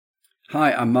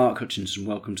Hi, I'm Mark Hutchinson.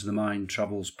 Welcome to the Mind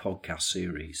Travels podcast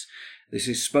series. This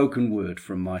is spoken word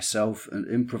from myself and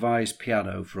improvised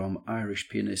piano from Irish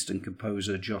pianist and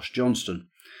composer Josh Johnston.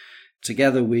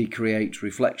 Together we create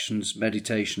reflections,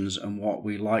 meditations and what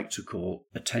we like to call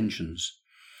attentions.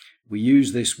 We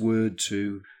use this word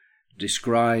to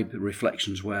describe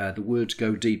reflections where the words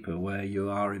go deeper, where you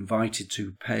are invited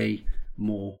to pay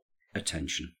more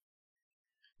attention.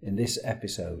 In this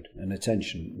episode, an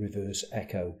attention reverse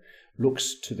echo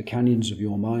looks to the canyons of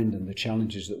your mind and the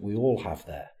challenges that we all have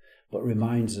there, but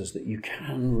reminds us that you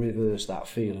can reverse that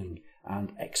feeling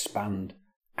and expand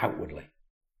outwardly.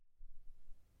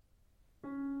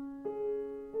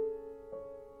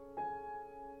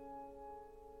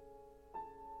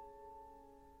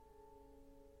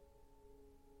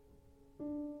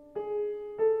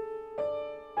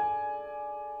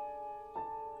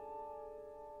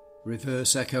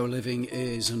 Reverse echo living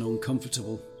is an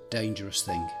uncomfortable, dangerous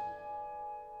thing.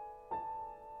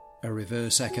 A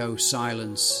reverse echo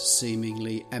silence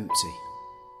seemingly empty.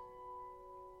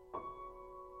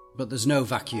 But there's no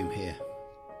vacuum here.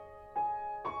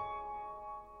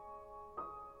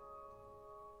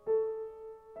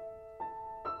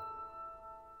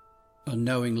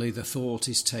 Unknowingly the thought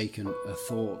is taken, a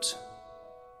thought,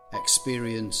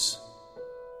 experience,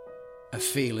 a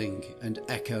feeling, and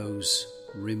echoes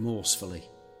remorsefully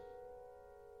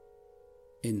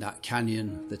in that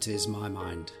canyon that is my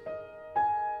mind.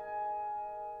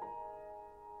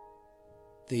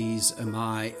 These are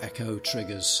my echo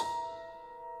triggers.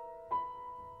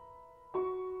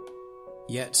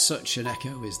 Yet such an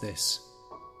echo is this.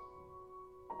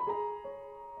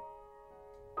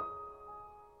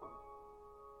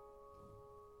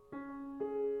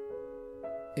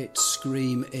 Its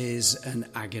scream is an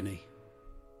agony,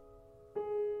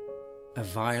 a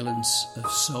violence of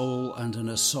soul and an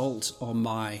assault on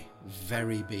my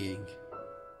very being.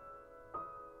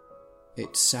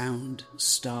 Its sound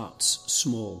starts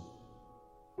small,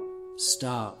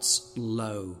 starts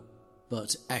low,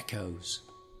 but echoes.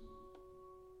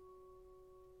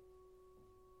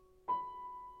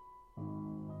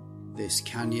 This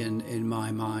canyon in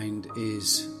my mind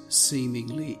is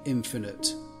seemingly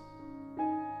infinite.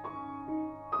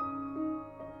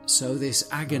 So this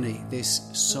agony, this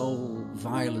soul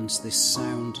violence, this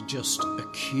sound just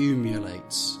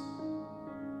accumulates.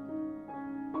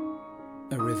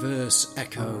 A reverse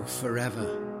echo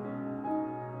forever,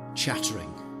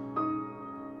 chattering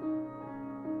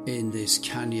in this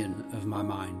canyon of my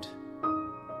mind.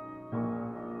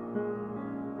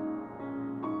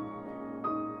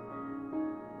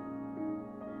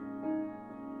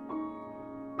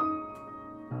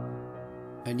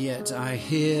 And yet I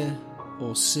hear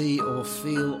or see or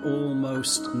feel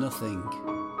almost nothing.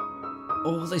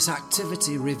 All this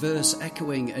activity reverse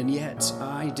echoing, and yet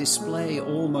I display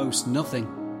almost nothing.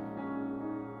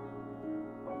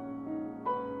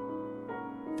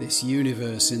 This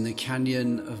universe in the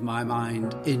canyon of my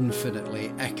mind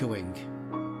infinitely echoing,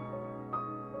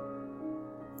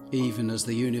 even as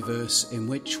the universe in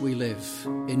which we live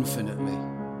infinitely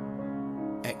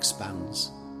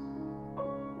expands.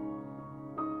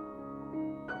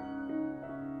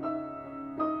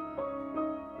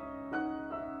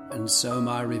 And so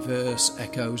my reverse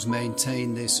echoes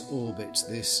maintain this orbit,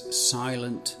 this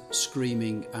silent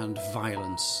screaming and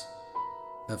violence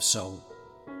of soul.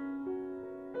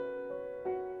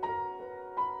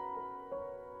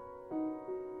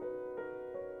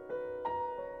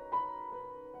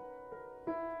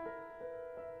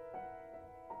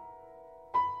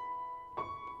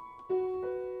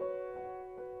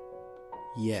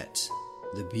 Yet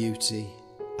the beauty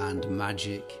and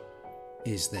magic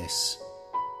is this.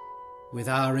 With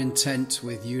our intent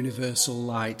with universal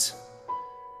light,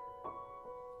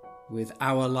 with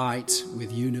our light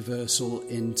with universal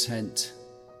intent,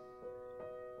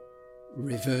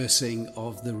 reversing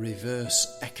of the reverse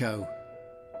echo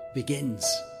begins.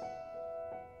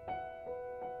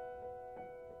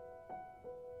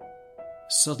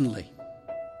 Suddenly,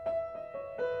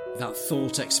 that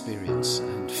thought experience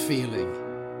and feeling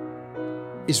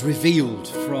is revealed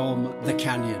from the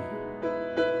canyon.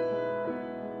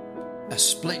 A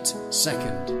split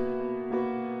second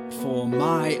for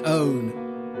my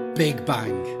own Big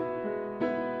Bang.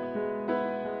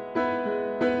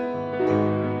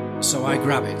 So I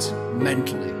grab it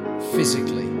mentally,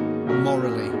 physically,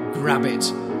 morally, grab it,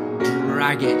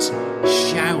 drag it,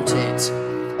 shout it,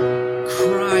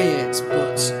 cry it,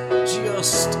 but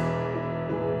just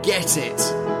get it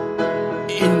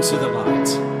into the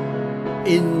light,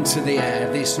 into the air,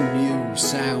 this new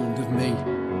sound of me.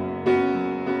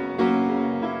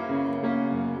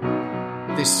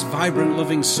 This vibrant,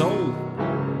 loving soul.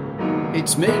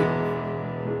 It's me.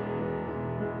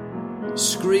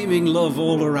 Screaming love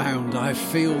all around, I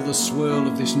feel the swirl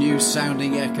of this new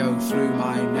sounding echo through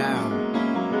my now,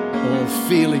 all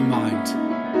feeling mind.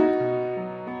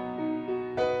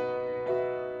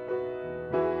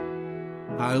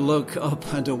 I look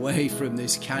up and away from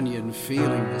this canyon,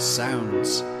 feeling the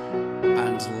sounds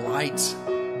and light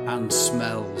and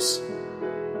smells.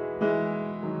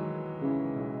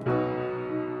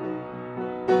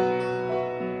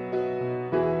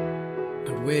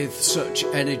 And with such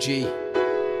energy,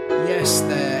 yes,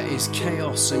 there is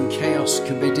chaos, and chaos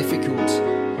can be difficult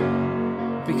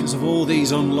because of all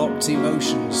these unlocked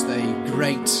emotions. They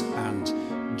grate and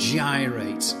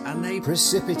gyrate, and they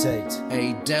precipitate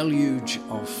a deluge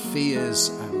of fears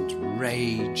and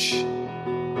rage.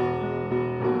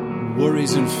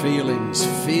 Worries and feelings,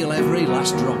 feel every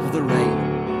last drop of the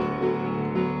rain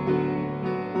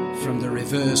from the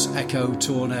reverse echo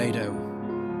tornado.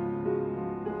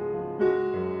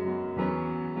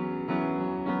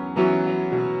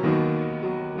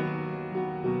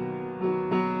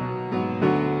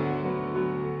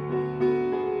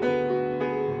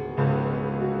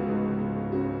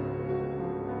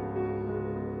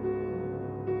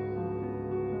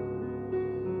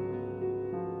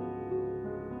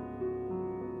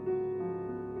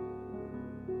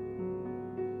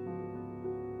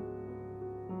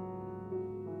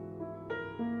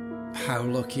 How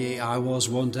lucky I was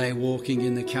one day walking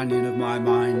in the canyon of my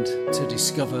mind to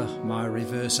discover my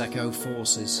reverse echo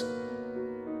forces.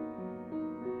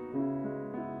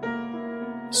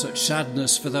 Such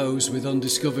sadness for those with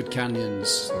undiscovered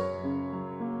canyons,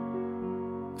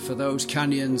 for those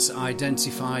canyons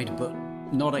identified but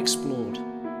not explored.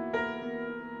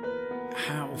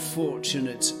 How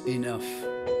fortunate enough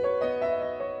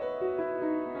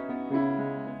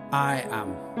I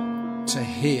am to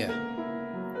hear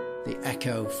the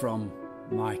echo from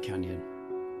my canyon.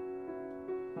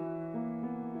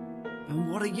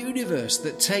 And what a universe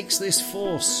that takes this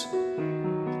force,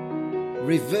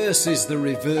 reverses the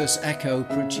reverse echo,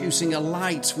 producing a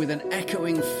light with an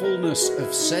echoing fullness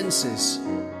of senses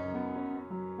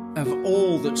of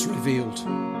all that's revealed.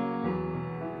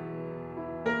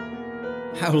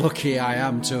 How lucky I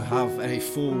am to have a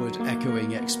forward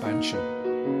echoing expansion.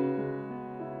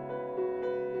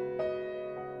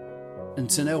 And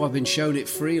to know I've been shown it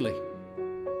freely.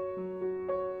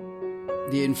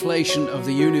 The inflation of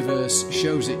the universe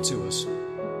shows it to us.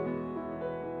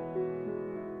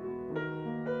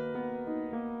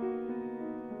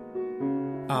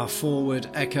 Our forward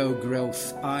echo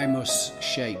growth I must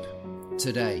shape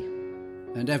today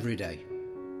and every day.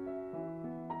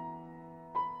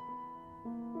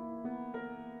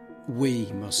 We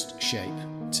must shape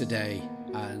today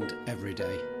and every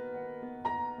day.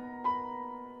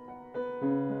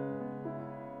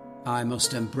 I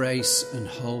must embrace and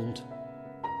hold,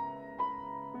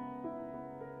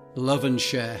 love and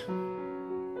share.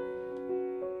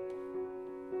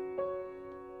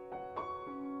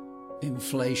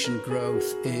 Inflation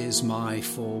growth is my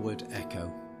forward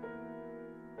echo.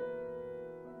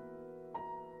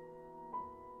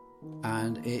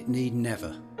 And it need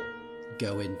never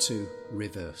go into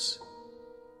reverse.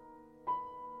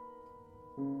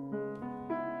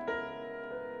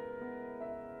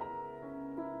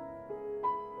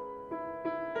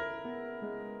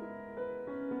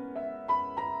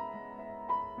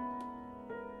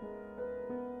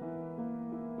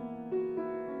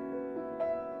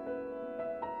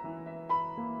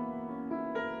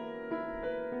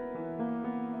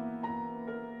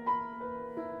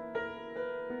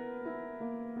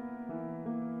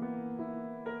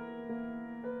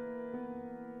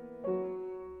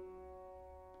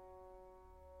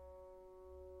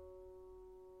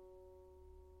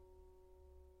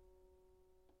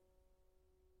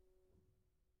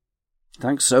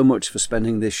 Thanks so much for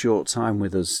spending this short time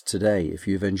with us today. If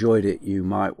you've enjoyed it, you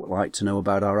might like to know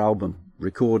about our album,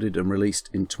 recorded and released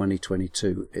in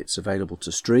 2022. It's available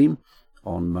to stream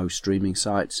on most streaming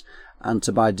sites and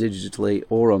to buy digitally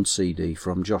or on CD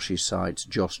from Josh's site,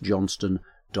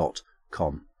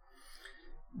 joshjohnston.com.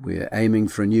 We're aiming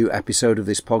for a new episode of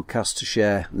this podcast to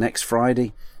share next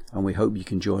Friday, and we hope you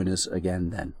can join us again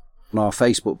then. On our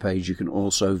Facebook page, you can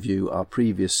also view our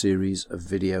previous series of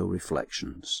video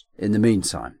reflections. In the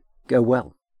meantime, go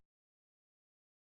well.